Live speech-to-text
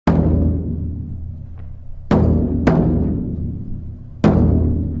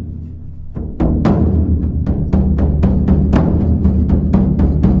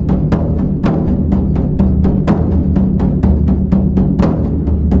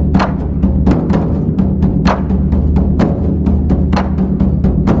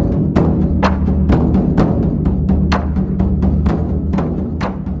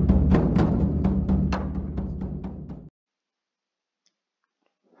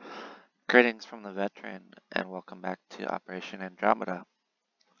Greetings from the veteran, and welcome back to Operation Andromeda,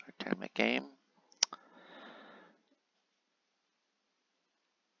 our tournament game.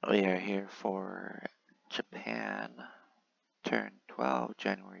 We are here for Japan, turn 12,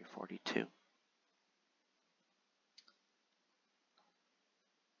 January 42.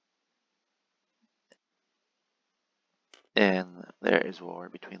 And there is war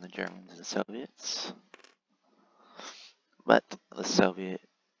between the Germans and the Soviets, but the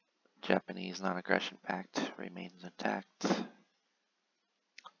Soviet-Japanese non-aggression pact remains intact.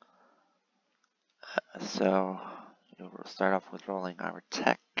 So we'll start off with rolling our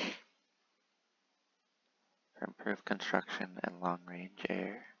tech for improved construction and long-range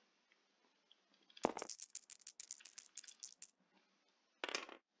air.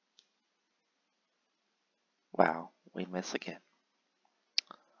 Wow, we miss again.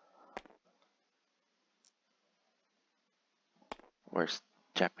 Worst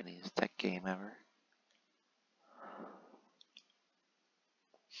Japanese tech game ever.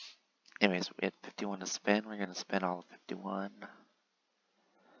 Anyways, we had 51 to spin. We're going to spin all of 51.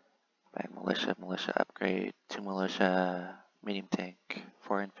 Back militia upgrade, 2 militia, medium tank,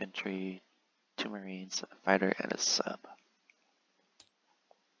 4 infantry, 2 marines, a fighter, and a sub.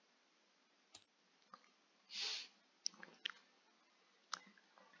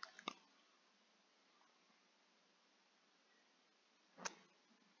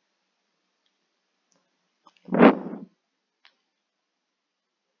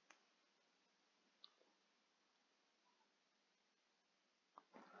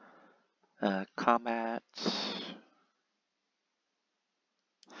 Combat.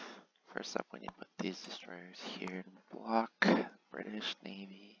 First up, we need to put these destroyers here to block British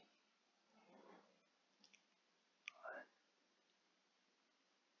Navy.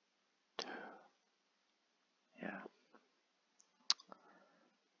 Yeah.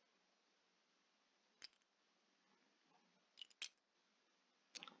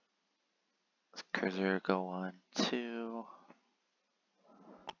 This cruiser go 1, 2.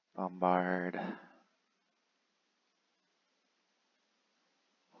 Bombard.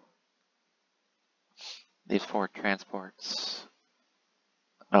 These 4 transports.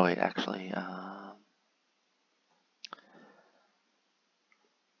 Oh wait, actually,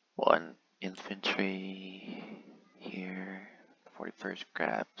 1 infantry here. 41st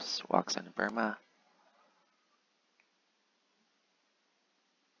grabs, walks into Burma.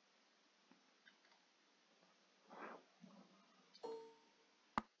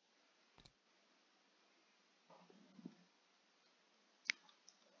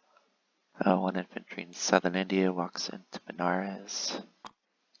 One infantry in southern India walks into Benares.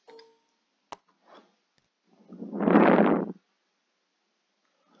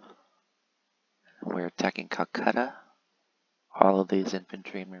 We're attacking Calcutta. All of these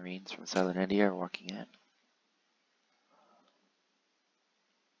infantry and marines from southern India are walking in.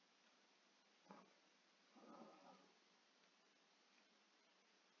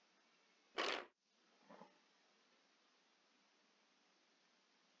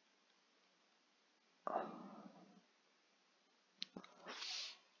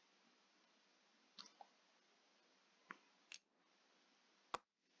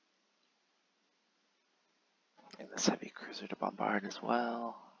 And this heavy cruiser to bombard as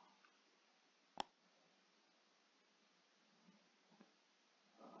well.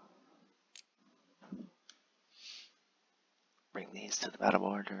 Bring these to the battle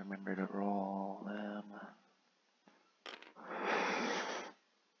board to remember to roll them.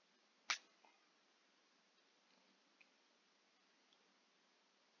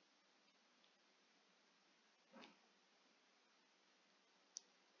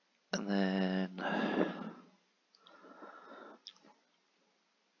 And then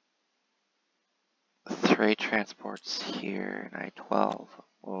 3 transports here, and I-12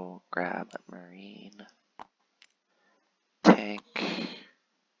 will grab a marine, tank,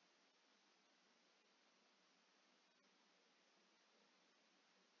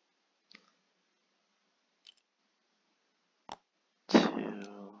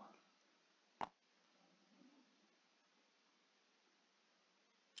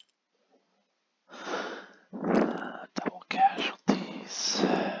 double casualties.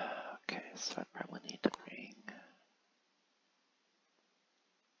 Okay, so I probably need to bring.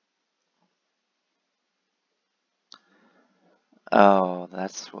 Oh,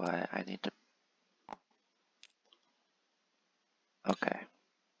 that's why I need to. Okay.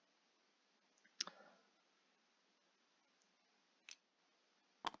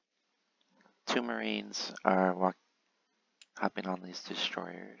 Two marines are hopping on these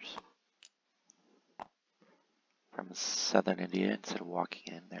destroyers from southern India. Instead of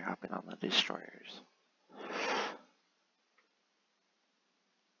walking in, they're hopping on the destroyers.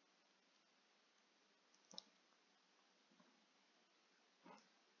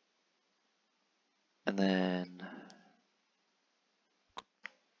 And then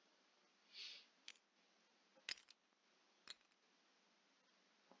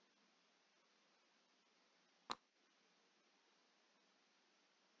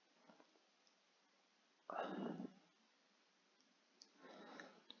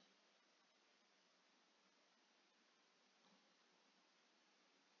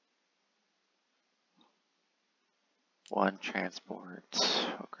one transport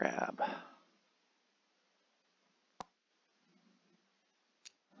will grab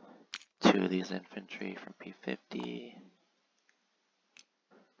 2 of these infantry from P50.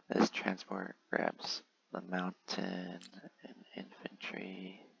 This transport grabs the mountain and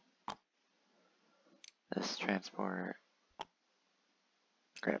infantry. This transport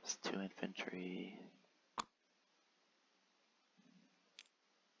grabs 2 infantry.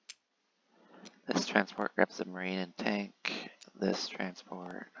 This transport grabs a marine and tank. This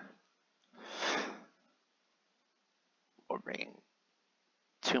transport will bring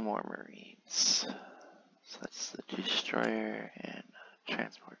 2 more marines. So that's the destroyer and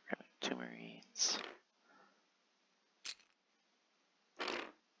transport grabbing 2 marines.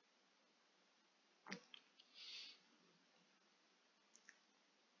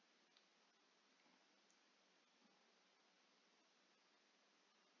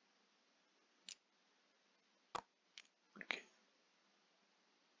 Okay.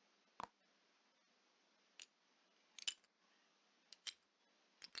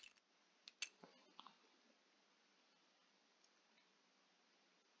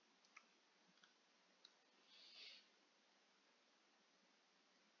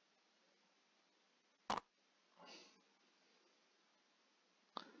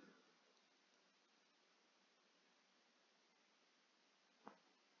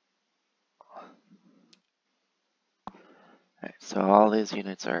 Alright, so all these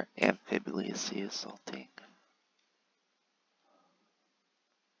units are amphibiously assaulting.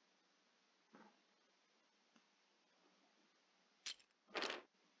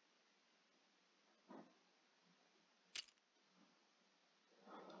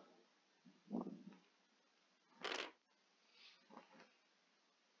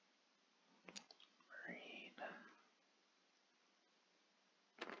 Marine.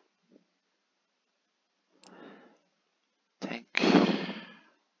 Tank.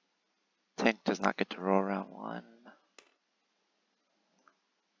 Tank does not get to roll round 1.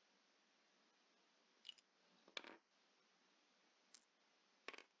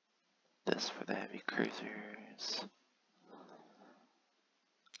 This for the heavy cruisers.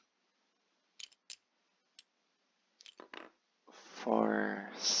 4,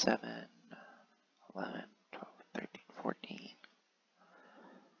 7, 11, 12, 13, 14.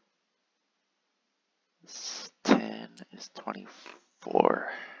 10 is 24.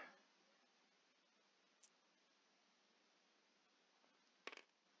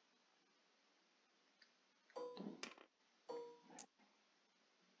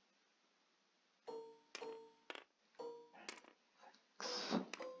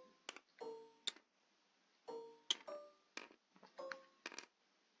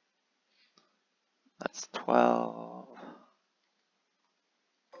 That's 12.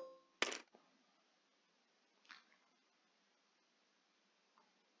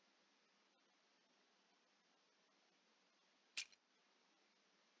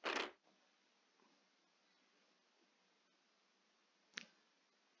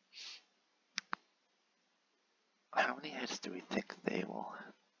 How many hits do we think they will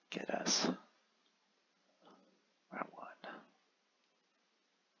get us? Round 1.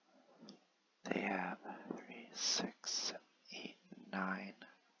 They have 3, 6, 7, 8, 9.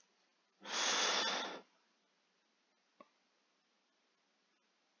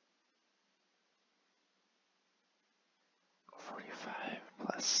 45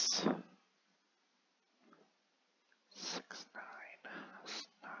 plus 6, 9. That's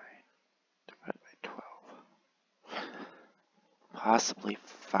 9 divided by 12. Possibly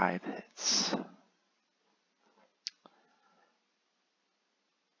 5 hits.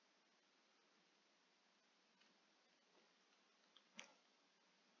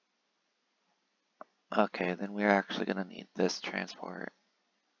 Okay, then we're actually going to need this transport.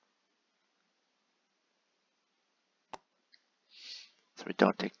 So we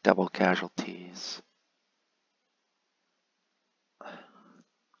don't take double casualties.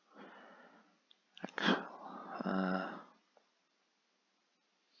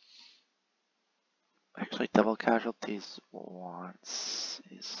 Actually, double casualties once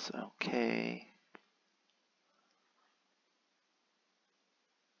is okay.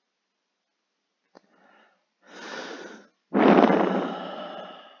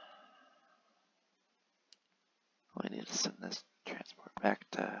 We need to send this transport back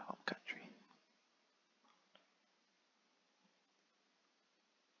to home country.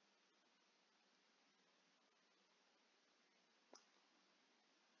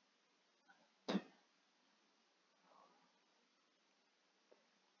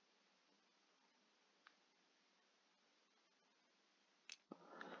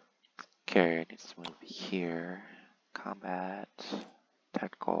 Carrier needs to move here. Combat.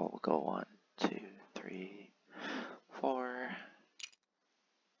 Tactical will go 1, 2, 3, 4.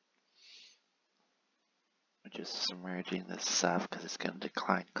 We're just submerging this sub because it's going to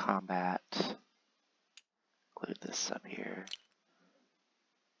decline combat. Include this sub here.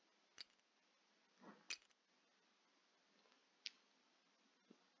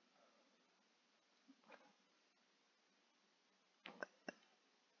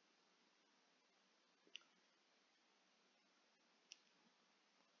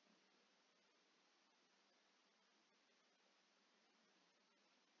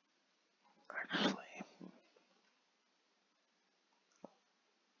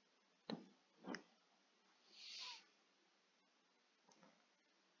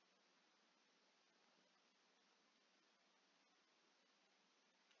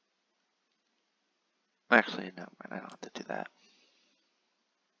 Actually, no, I don't have to do that.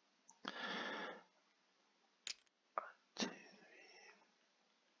 1, 2, 3.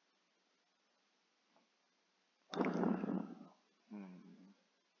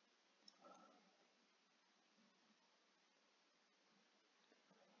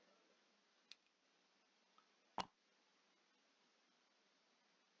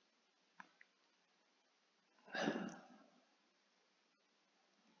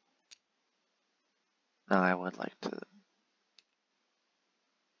 Now I would like to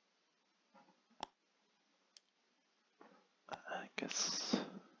I guess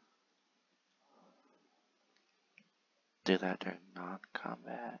do that during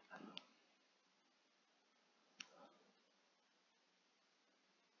non-combat.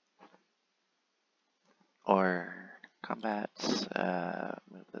 Or combat,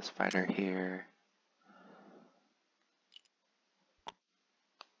 move this fighter here.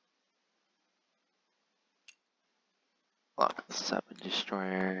 Lock this up and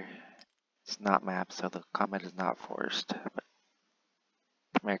destroyer. It's not mapped, so the combat is not forced, but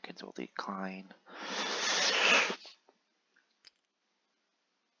Americans will decline.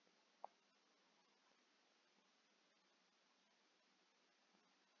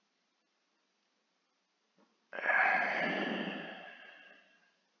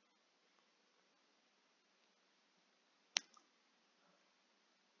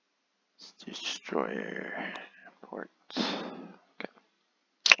 Destroyer port. Okay.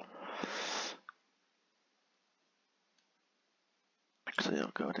 Actually,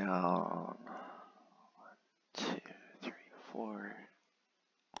 it'll go down 1, 2, 3, 4.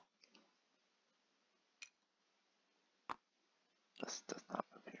 This does not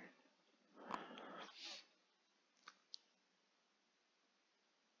move here.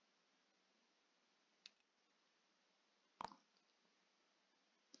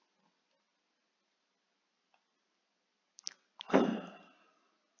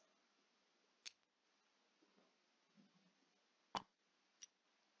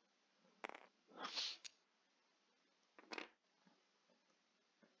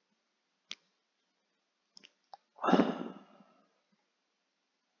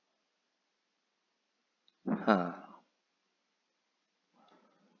 Huh.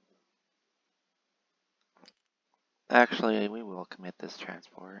 Actually, we will commit this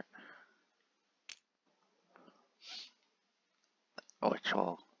transport, which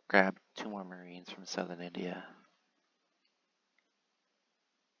will grab 2 more Marines from southern India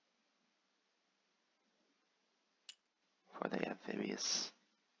for the amphibious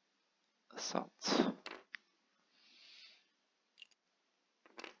assaults.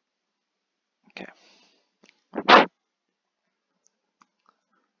 Okay.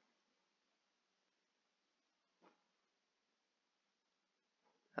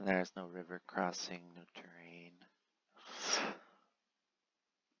 And there's no river crossing, no terrain.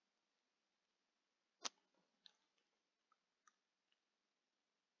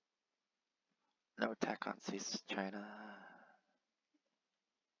 No attack on seas, China.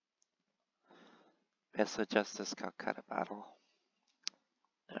 Best adjust this Calcutta battle.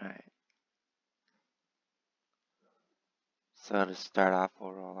 Alright. So to start off,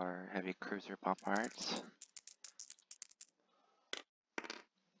 we'll roll our heavy cruiser bombards.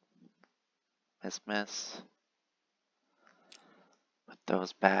 Miss. Put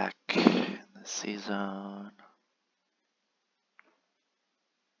those back in the C zone.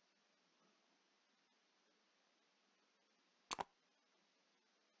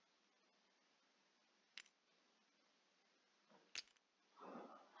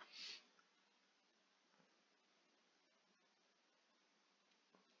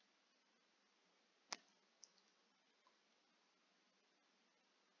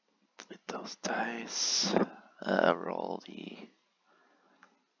 With those dice, roll the.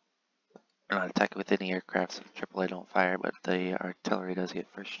 We're not attacking with any aircraft, so AAA don't fire, but the artillery does get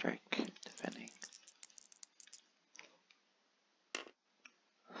first strike, defending.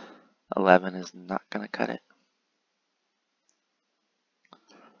 11 is not going to cut it.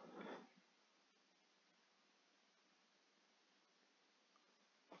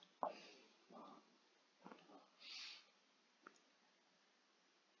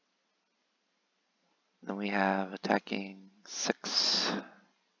 Then we have attacking 6,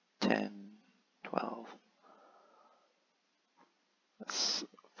 10, 12. That's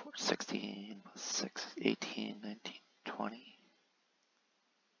 4, 16, plus 6, 18, 19, 20.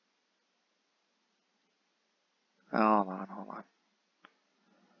 Hold on.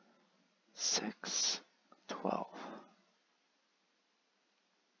 6, 12,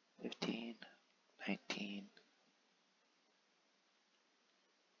 15, 19.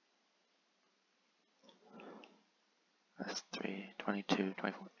 That's 3, 22,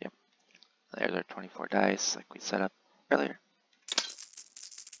 24. Yep. There's our 24 dice like we set up earlier.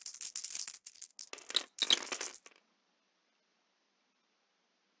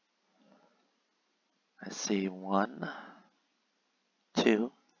 I see 1,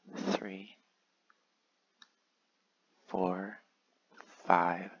 2, 3, 4,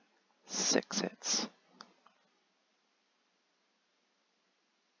 5, 6 hits.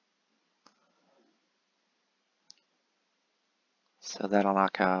 So that'll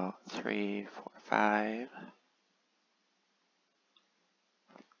knock out 3, 4, 5.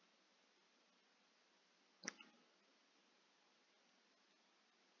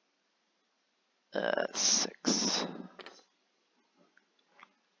 6.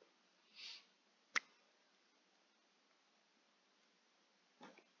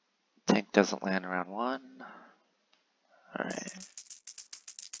 Tank doesn't land around 1. Alright.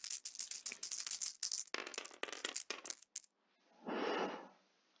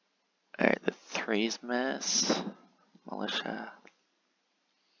 Alright, the 3s miss. Militia.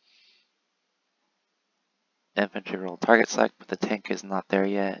 Infantry roll target select, but the tank is not there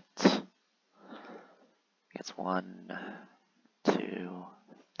yet. Gets 1, 2,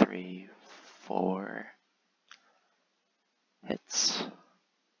 3, 4 hits.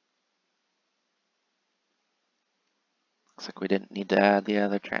 Looks like we didn't need to add the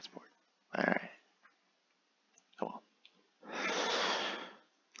other transport. Alright. Cool.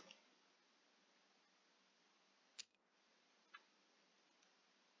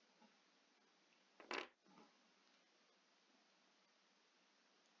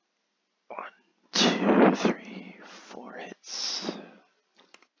 One, 2, 3, 4 hits.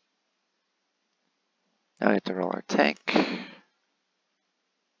 Now we have to roll our tank.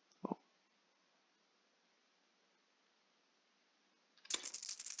 Oh.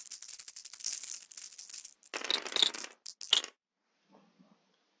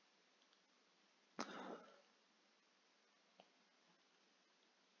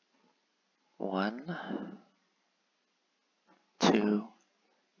 One, 2,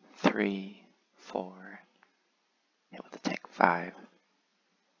 3, 4. Hit with the tank 5.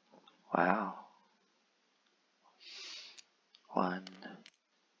 Wow. 1,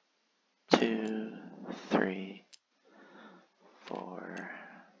 2, 3, 4,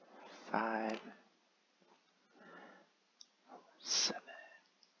 5, 7.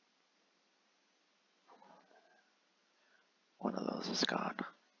 One of those is gone.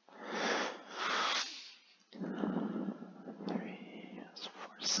 3, 4,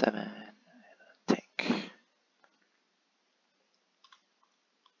 7, and a tank.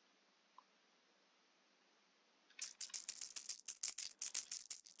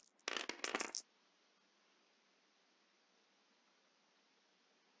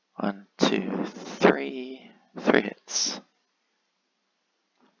 One, 2, 3, 3 hits.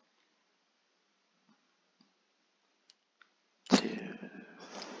 2,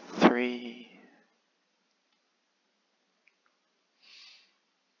 3.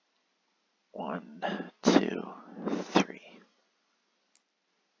 1, 2, 3.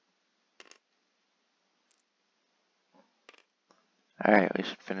 Alright, we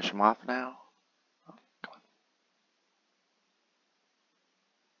should finish them off now. Oh, come on.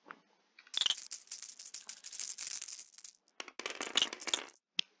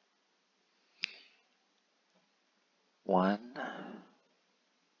 One,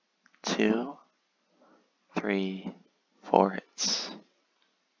 two, three, four hits.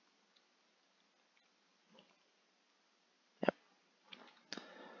 Yep.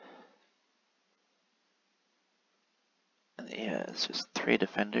 And yeah, it's just 3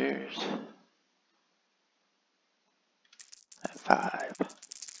 defenders. At 5.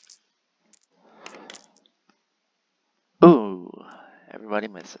 Ooh, everybody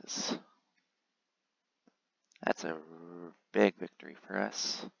misses. That's a big victory for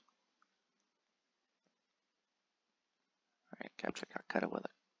us. Alright, capture Calcutta with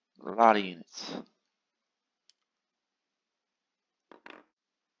a lot of units.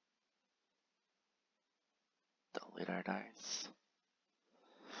 Delete our dice.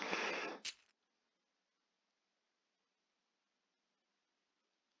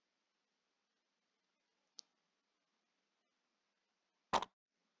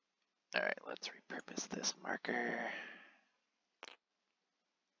 Alright, let's repurpose this marker.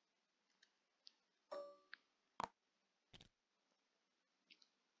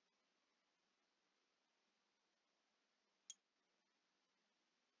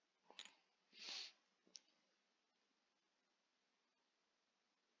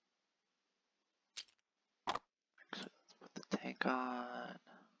 Actually, let's put the tank on.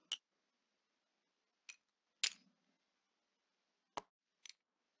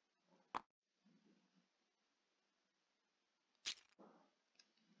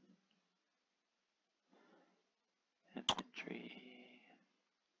 Infantry.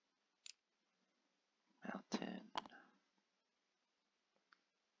 Mountain.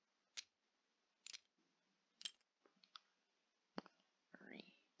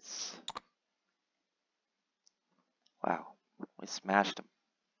 Marines. Wow, we smashed them.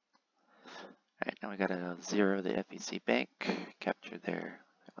 Alright, now we gotta zero the FEC bank, capture their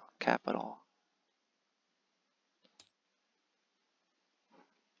capital.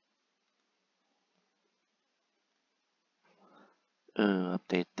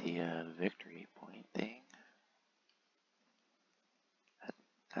 Update the victory point thing.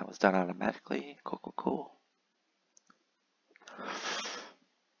 That was done automatically. Cool, cool, cool.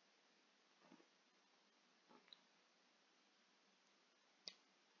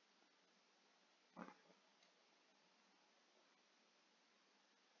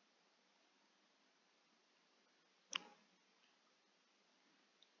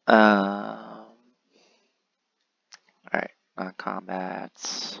 Alright,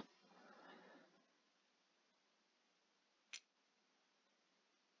 non-combats.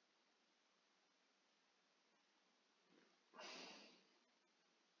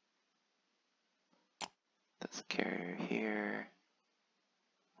 This carrier here.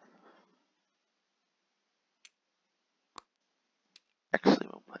 Actually,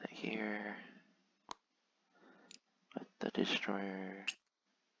 we'll put it here. With the destroyer.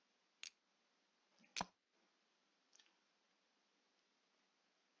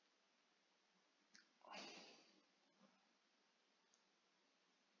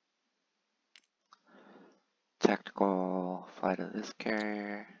 Tactical fly to this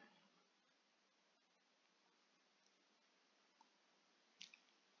carrier.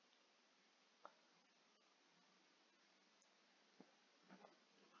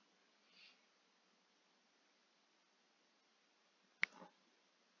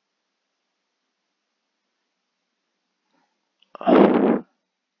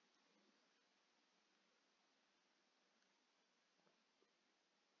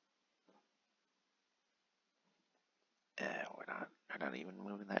 Yeah, we're not even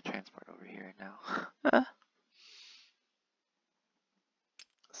moving that transport over here now.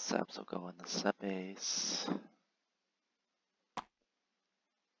 Subs will go in the sub base.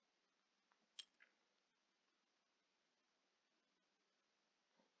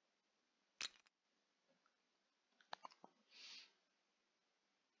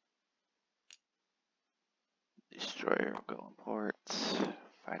 Destroyer will go in ports.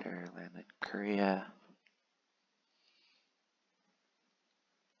 Fighter land in Korea.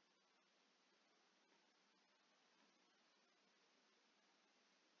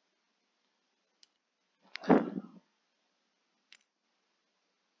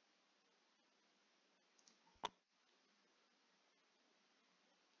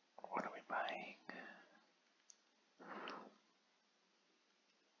 What are we buying?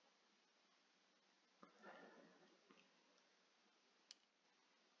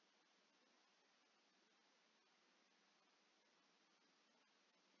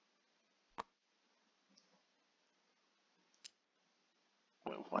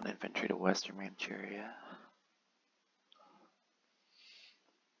 1 infantry to Western Manchuria.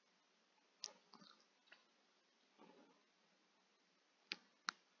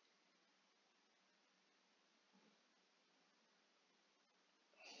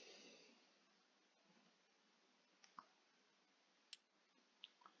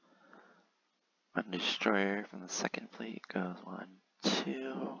 One destroyer from the second fleet goes 1,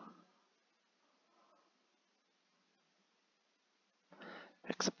 2.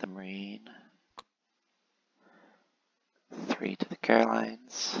 Picks up the Marine. 3 to the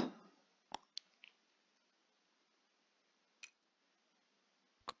Carolines.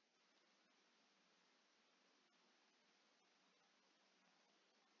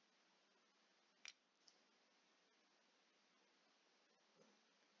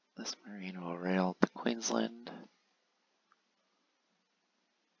 This Marine will rail to Queensland.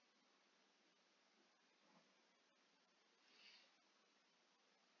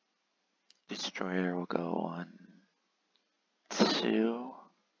 Destroyer will go 1, 2.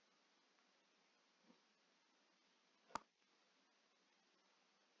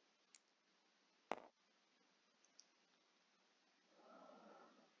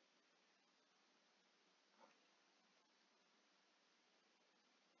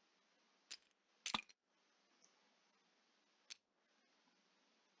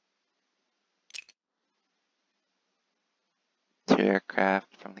 Two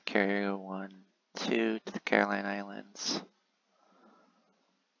aircraft from the carrier, 1, 2 to the Caroline Islands.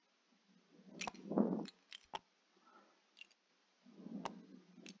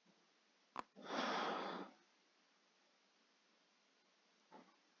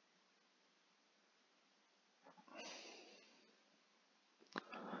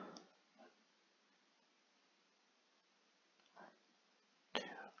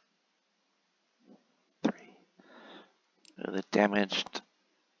 The damaged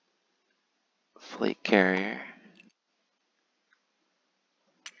fleet carrier.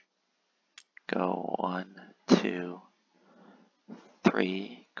 Go 1, 2,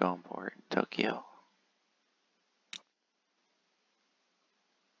 3. Go on board Tokyo.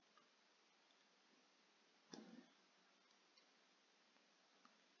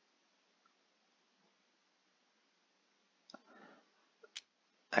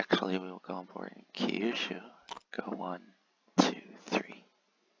 Actually, we will go on board in Kyushu. Go 1, 2, 3.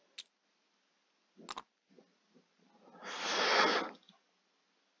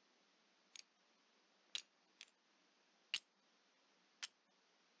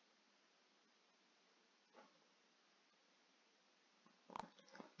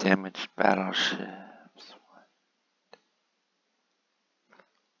 Damaged battleships.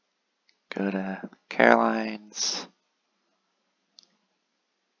 Go to Carolines.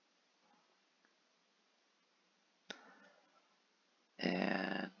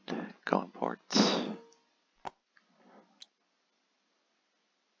 And go on ports.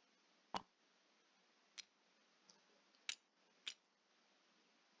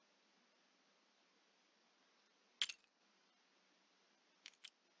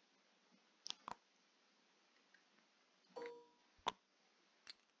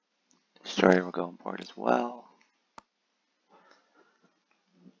 Destroyer will go on board as well.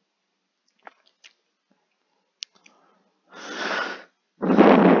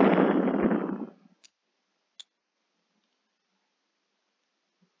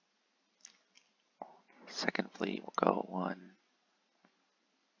 Second fleet will go 1,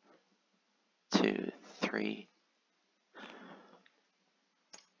 2, 3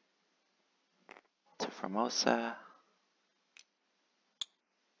 to Formosa.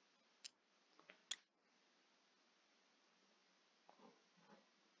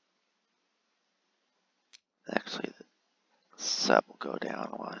 Actually, the sub will go down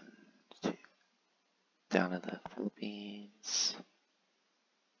 1, 2, down to the Philippines.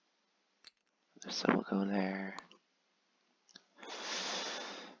 The sub will go there.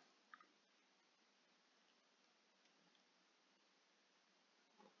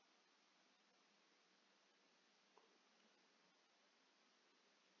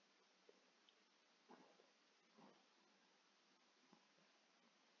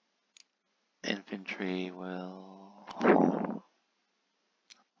 Infantry will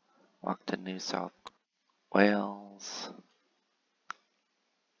walk to New South Wales.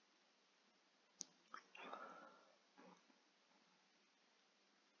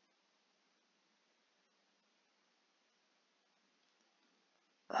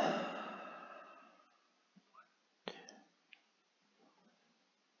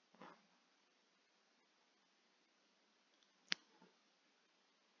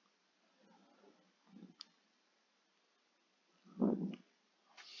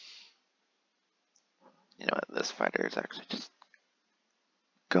 this fighter is actually just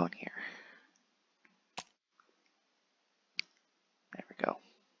going here. There we go.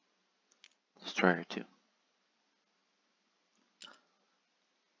 Destroyer 2.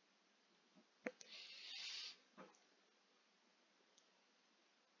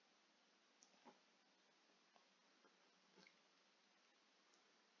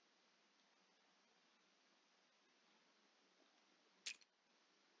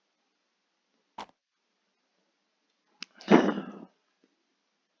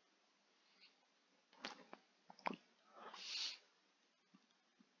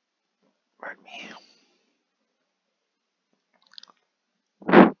 Pardon me.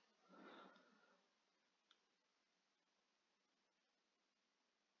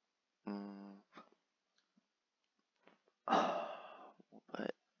 We'll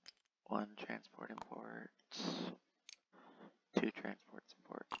put 1 transport import, 2 transports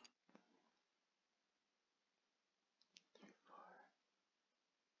import.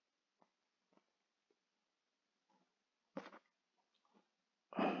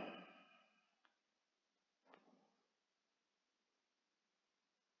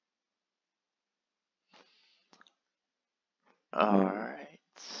 Alright,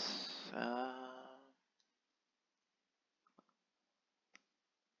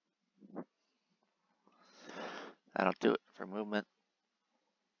 that'll do it for movement.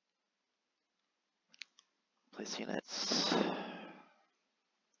 Place units.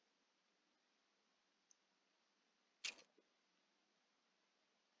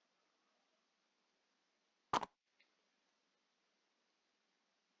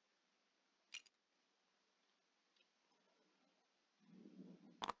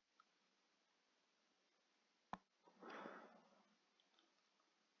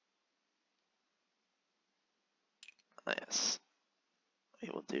 Yes, we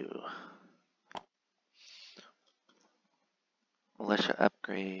will do militia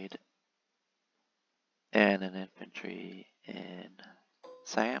upgrade and an infantry in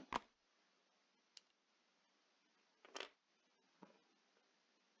Siam.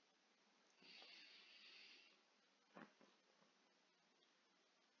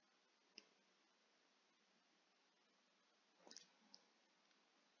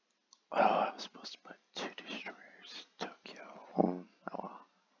 Oh, I was supposed to put 2 destroyers in Tokyo. Oh well.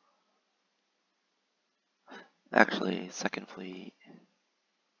 Actually, second fleet.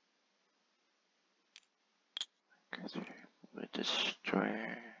 With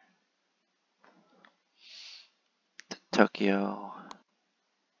destroyer to Tokyo.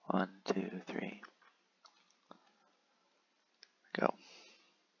 1, 2, 3. Go.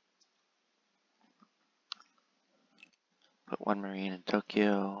 Put 1 marine in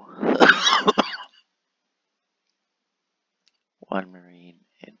Tokyo. 1 marine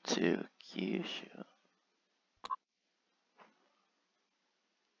into Kyushu.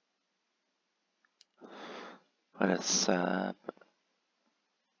 Put a sub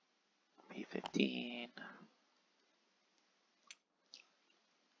P15.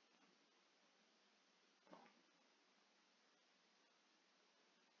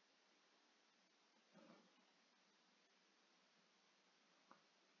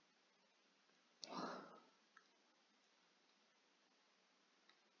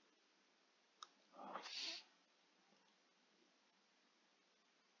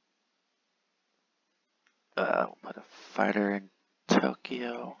 We'll put a fighter in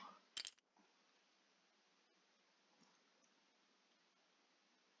Tokyo.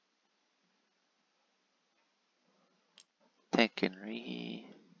 Tank and re.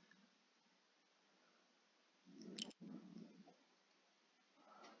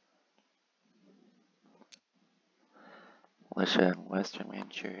 Militia in Western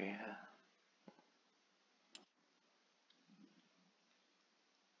Manchuria.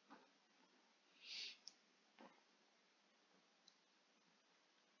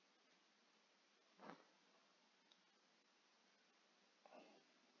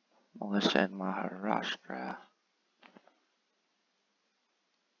 Militia in Maharashtra.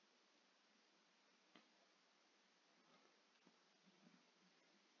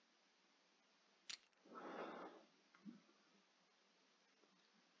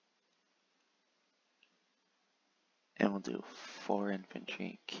 And we'll do 4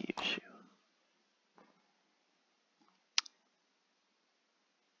 infantry in Kyushu.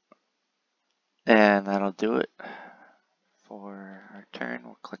 And that'll do it for our turn.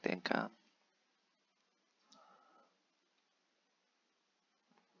 We'll collect income.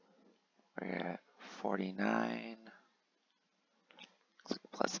 We're at 49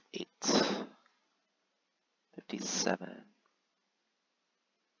 plus 8. 57.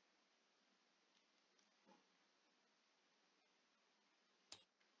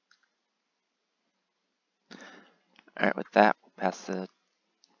 Alright, with that, we'll pass the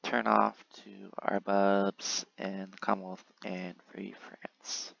turn off to our bubs in the Commonwealth and Free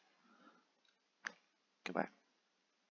France. Goodbye.